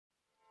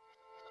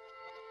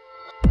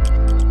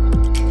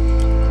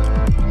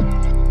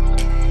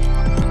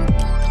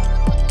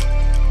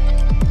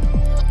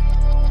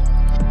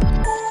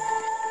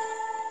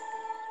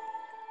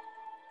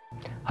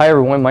Hi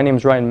everyone, my name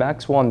is Ryan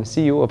Maxwell. I'm the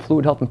CEO of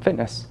Fluid Health and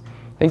Fitness.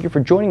 Thank you for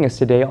joining us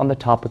today on the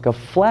topic of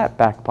flat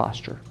back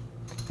posture.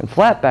 In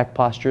flat back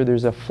posture,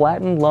 there's a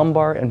flattened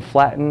lumbar and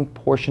flattened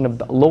portion of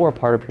the lower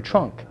part of your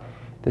trunk.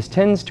 This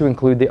tends to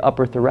include the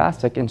upper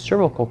thoracic and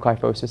cervical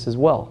kyphosis as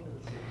well.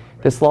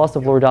 This loss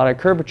of lordotic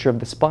curvature of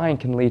the spine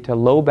can lead to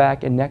low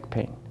back and neck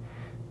pain.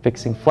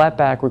 Fixing flat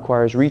back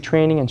requires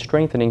retraining and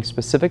strengthening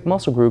specific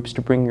muscle groups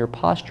to bring your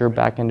posture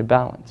back into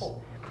balance.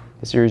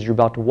 The series you're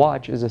about to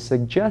watch is a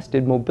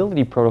suggested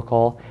mobility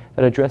protocol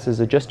that addresses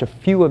just a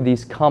few of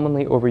these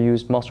commonly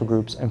overused muscle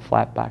groups in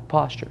flat back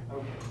posture.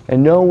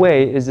 In no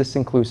way is this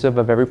inclusive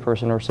of every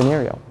person or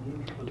scenario.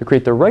 To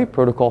create the right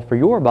protocol for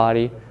your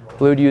body,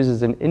 Fluid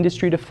uses an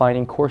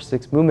industry-defining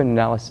Core6 Movement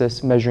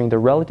Analysis measuring the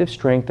relative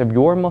strength of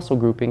your muscle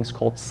groupings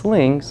called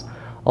slings,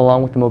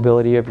 along with the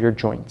mobility of your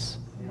joints.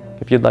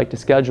 If you'd like to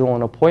schedule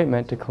an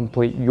appointment to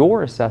complete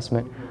your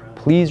assessment,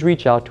 please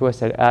reach out to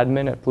us at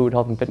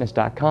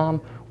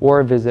admin@fluidhealthandfitness.com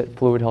or visit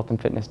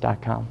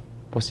fluidhealthandfitness.com.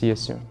 We'll see you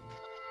soon.